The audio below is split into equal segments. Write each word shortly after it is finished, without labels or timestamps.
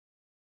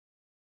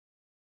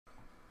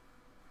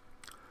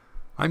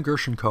I'm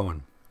Gershon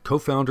Cohen,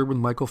 co-founder with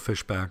Michael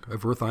Fishback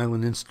of Earth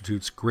Island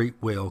Institute's Great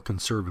Whale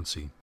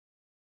Conservancy.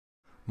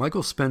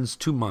 Michael spends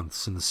 2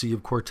 months in the Sea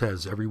of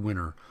Cortez every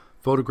winter,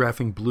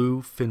 photographing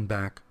blue,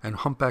 finback, and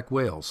humpback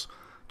whales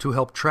to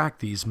help track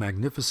these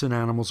magnificent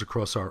animals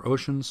across our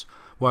oceans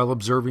while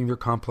observing their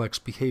complex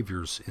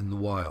behaviors in the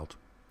wild.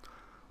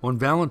 On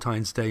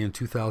Valentine's Day in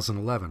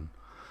 2011,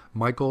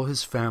 Michael,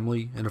 his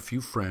family, and a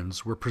few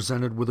friends were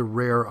presented with a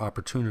rare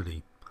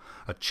opportunity,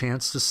 a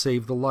chance to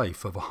save the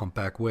life of a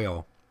humpback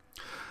whale.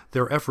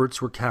 Their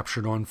efforts were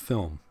captured on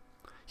film.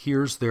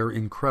 Here's their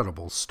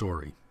incredible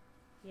story.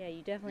 Yeah,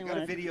 you definitely want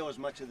to video as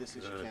much of this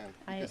as you can.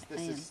 Because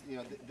this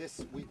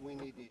is, we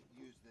need to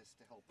use this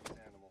to help these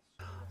animals.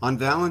 On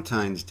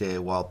Valentine's Day,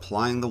 while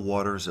plying the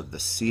waters of the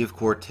Sea of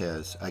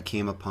Cortez, I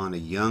came upon a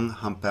young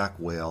humpback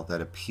whale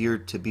that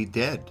appeared to be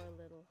dead.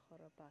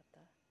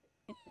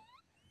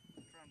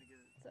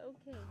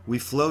 We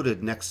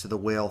floated next to the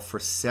whale for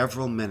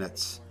several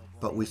minutes,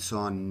 but we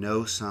saw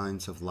no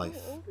signs of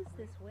life. How old is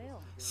this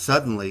whale?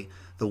 Suddenly,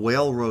 the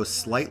whale rose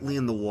slightly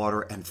in the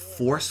water and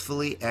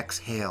forcefully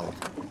exhaled.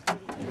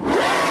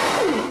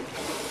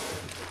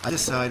 I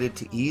decided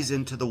to ease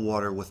into the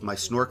water with my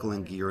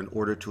snorkeling gear in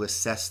order to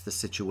assess the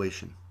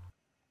situation.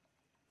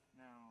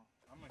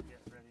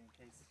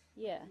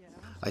 Yeah.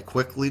 I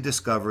quickly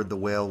discovered the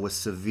whale was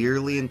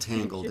severely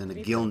entangled in a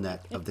gill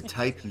net of the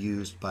type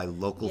used by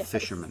local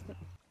fishermen.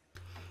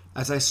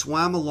 As I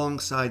swam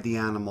alongside the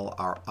animal,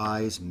 our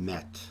eyes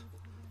met.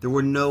 There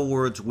were no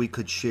words we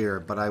could share,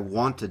 but I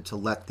wanted to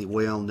let the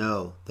whale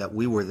know that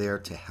we were there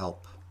to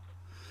help.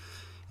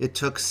 It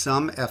took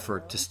some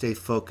effort to stay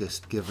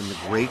focused given the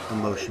great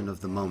emotion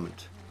of the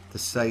moment. The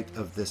sight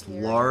of this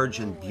large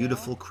and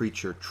beautiful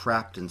creature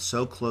trapped and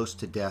so close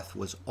to death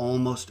was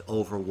almost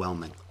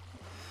overwhelming.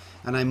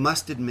 And I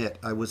must admit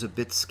I was a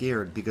bit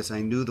scared because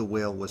I knew the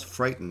whale was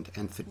frightened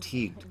and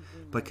fatigued,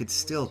 but could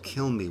still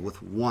kill me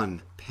with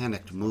one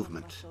panicked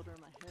movement.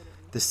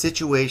 The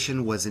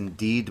situation was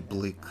indeed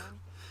bleak.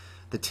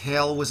 The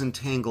tail was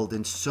entangled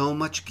in so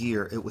much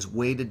gear it was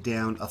weighted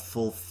down a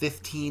full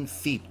 15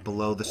 feet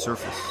below the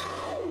surface.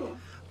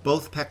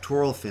 Both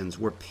pectoral fins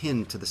were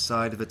pinned to the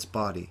side of its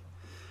body,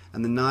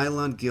 and the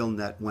nylon gill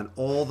net went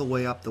all the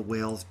way up the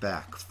whale's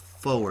back,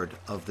 forward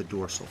of the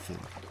dorsal fin.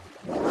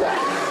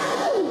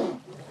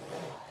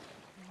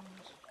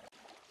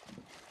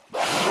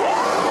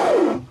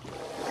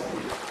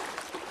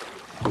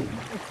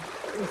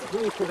 He's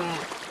freaking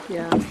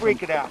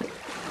out.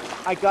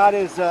 I got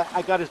his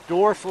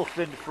dorsal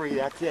fin free.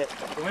 That's it.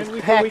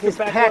 His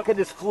pack and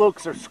his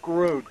flukes are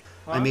screwed.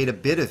 I made a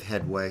bit of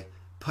headway,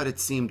 but it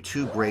seemed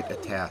too great a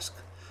task,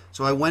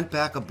 so I went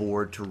back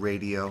aboard to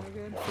radio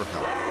for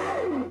help.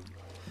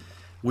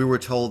 We were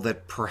told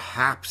that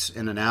perhaps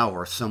in an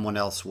hour someone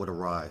else would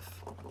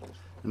arrive,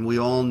 and we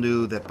all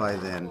knew that by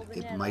then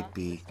it might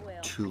be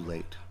too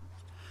late.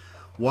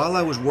 While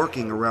I was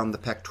working around the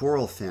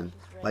pectoral fin,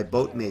 my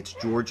boatmates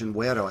George and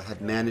Wero had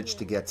managed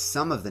to get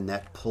some of the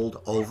net pulled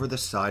over the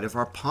side of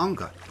our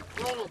ponga.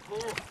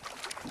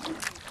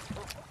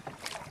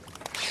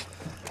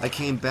 I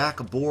came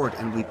back aboard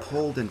and we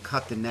pulled and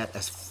cut the net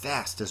as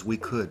fast as we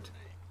could.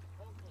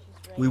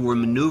 We were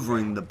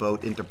maneuvering the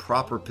boat into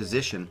proper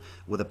position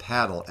with a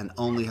paddle and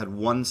only had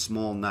one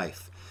small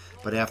knife,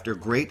 but after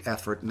great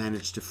effort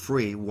managed to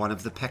free one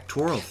of the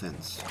pectoral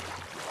fins.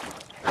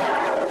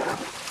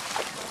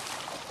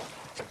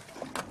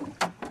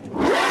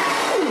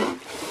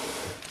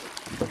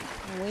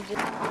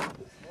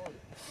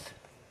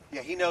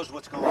 Yeah, he knows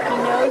what's going on. He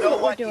knows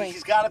what we're doing.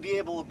 He's got to be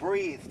able to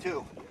breathe,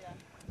 too.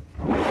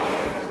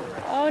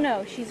 Oh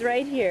no, she's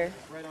right here.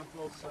 Right on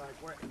both sides.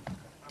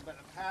 I'm going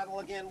to paddle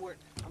again. I'm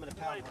going to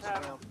paddle this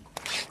around.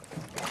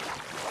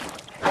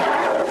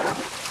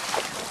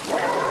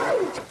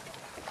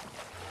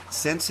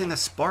 Sensing a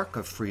spark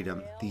of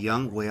freedom, the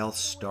young whale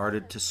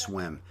started to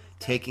swim,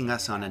 taking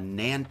us on a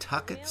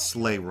Nantucket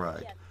sleigh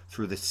ride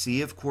through the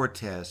Sea of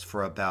Cortez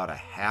for about a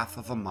half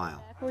of a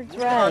mile. Backwards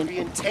We are ride.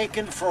 being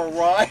taken for a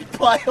ride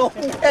by a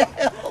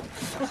whale.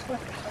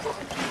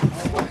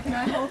 Can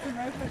I hold him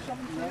right for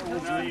something?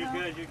 No, you're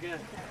good, you're good.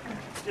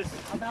 Just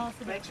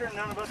make sure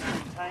none of us are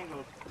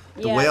entangled.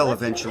 The whale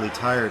eventually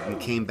tired and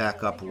came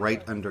back up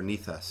right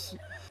underneath us.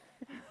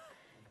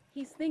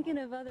 He's thinking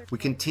of other. We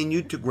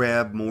continued to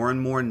grab more and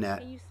more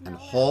net and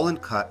haul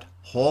and cut,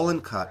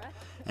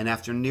 and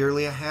after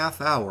nearly a half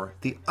hour,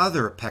 the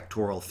other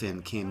pectoral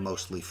fin came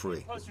mostly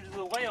free. Closer to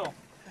the whale,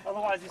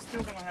 otherwise he's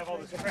still going to have all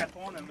this crap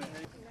on him.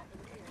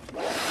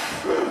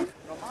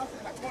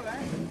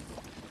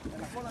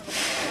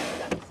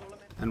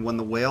 And when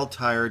the whale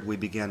tired, we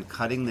began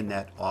cutting the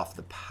net off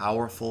the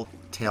powerful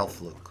tail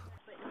fluke.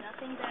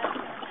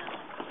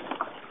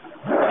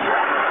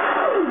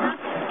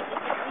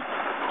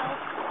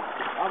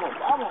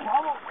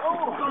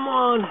 Come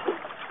on.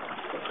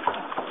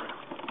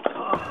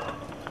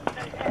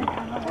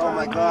 Oh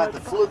my God, the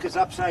fluke is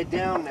upside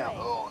down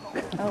now.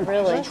 Oh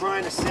really? She's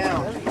trying to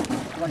sound.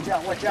 Watch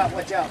out, watch out,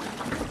 watch out.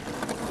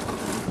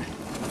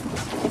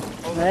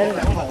 Hold it.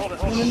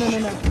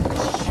 No.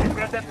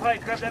 Grab that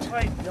pipe, grab that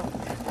pipe.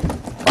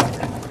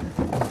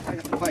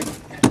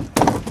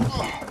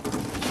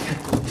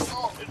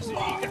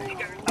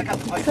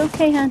 It's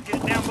okay, hon. Get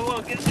it down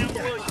below. Get it down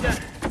below.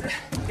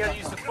 You gotta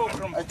use the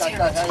fulcrum.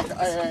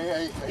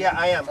 Yeah,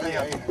 I am. I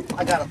got him.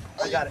 I got it.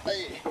 I got it.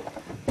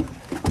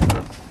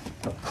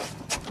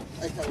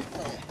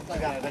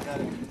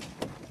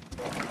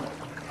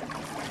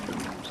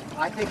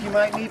 I think you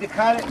might need to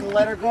cut it and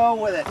let her go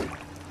with it.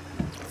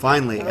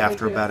 Finally,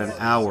 after about an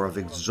hour of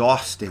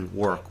exhausting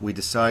work, we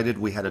decided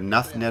we had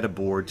enough net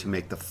aboard to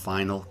make the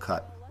final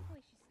cut.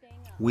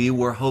 We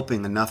were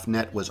hoping enough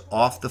net was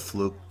off the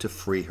fluke to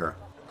free her.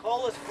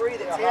 Pole is free,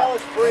 the tail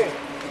is free.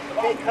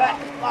 Okay, cut.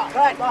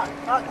 Cut.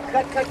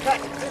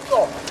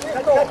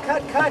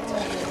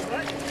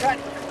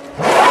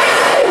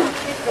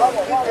 Keep going.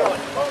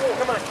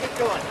 Come on, keep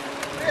going.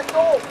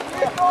 Oh,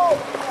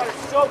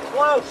 it's so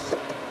close.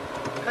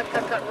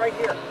 Cut, right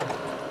here.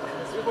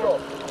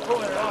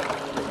 Pulling it off.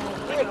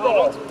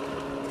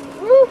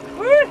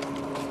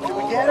 Did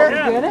we get her?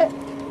 Yeah. Get it?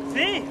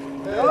 See?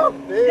 Yeah!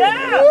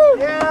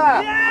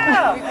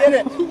 We did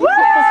it!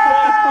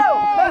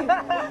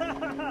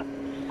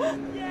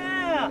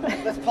 Yeah!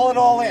 Let's pull it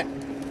all in.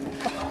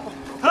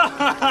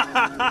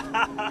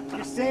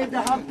 You saved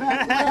a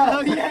humpback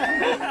whale.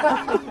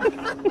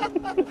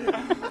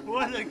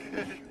 What a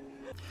good...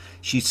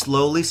 She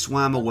slowly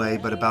swam away,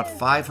 but about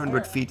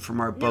 500 feet from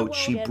our boat,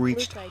 she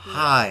breached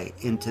high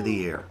into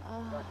the air.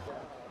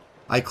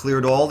 I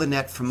cleared all the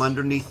net from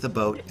underneath the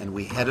boat, and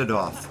we headed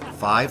off,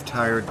 5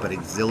 tired but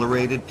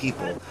exhilarated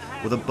people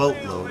with a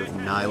boatload of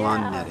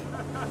nylon netting.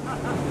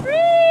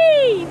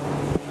 Free!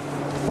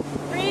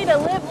 Free to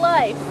live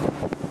life.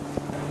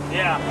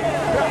 Yeah.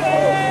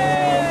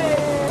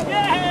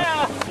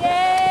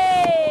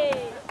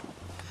 Yay!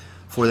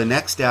 For the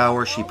next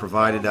hour, she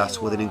provided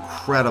us with an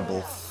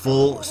incredible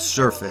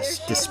full-surface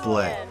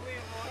display.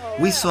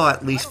 We saw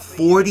at least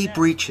 40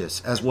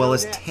 breaches, as well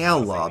as tail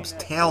lobs,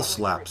 tail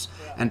slaps,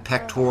 and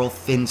pectoral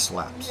fin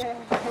slaps.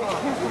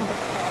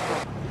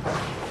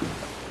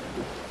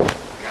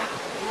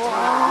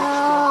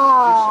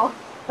 Wow.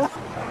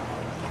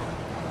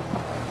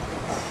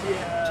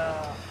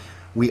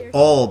 We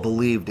all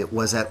believed it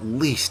was at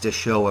least a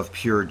show of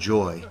pure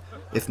joy,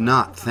 if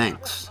not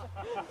thanks.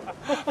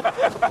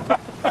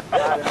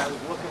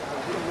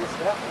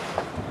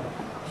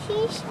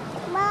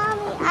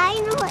 Mommy, I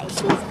know what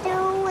she's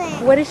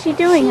doing. What is she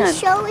doing, hon? She's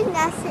showing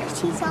us that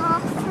she's all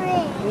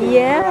free.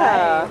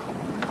 Yeah.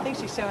 I think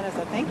she's showing us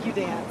a thank you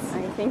dance.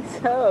 I think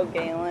so,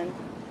 Galen.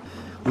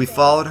 We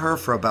followed her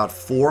for about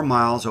 4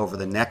 miles over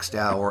the next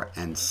hour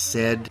and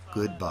said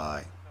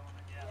goodbye.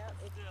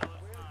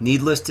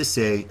 Needless to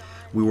say,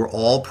 we were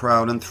all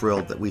proud and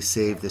thrilled that we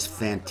saved this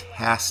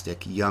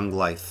fantastic young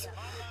life.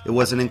 It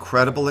was an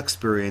incredible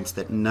experience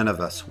that none of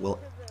us will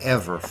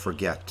ever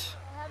forget.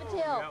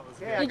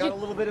 Okay, I got a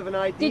little bit of an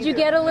ID. Did you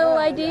there. get a little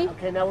ID?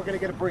 Okay, now we're going to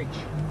get a breach.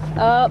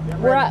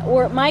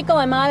 We're Michael,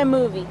 I'm on a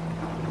movie.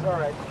 It's all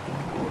right.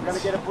 We're going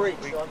to get a breach,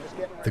 so I'm just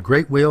getting... The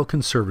Great Whale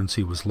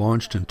Conservancy was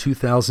launched in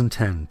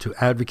 2010 to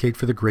advocate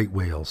for the great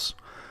whales.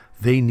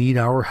 They need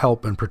our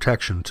help and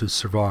protection to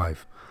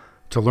survive.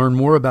 To learn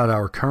more about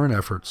our current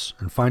efforts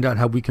and find out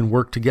how we can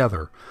work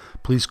together,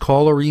 please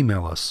call or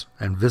email us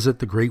and visit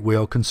the Great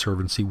Whale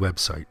Conservancy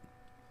website.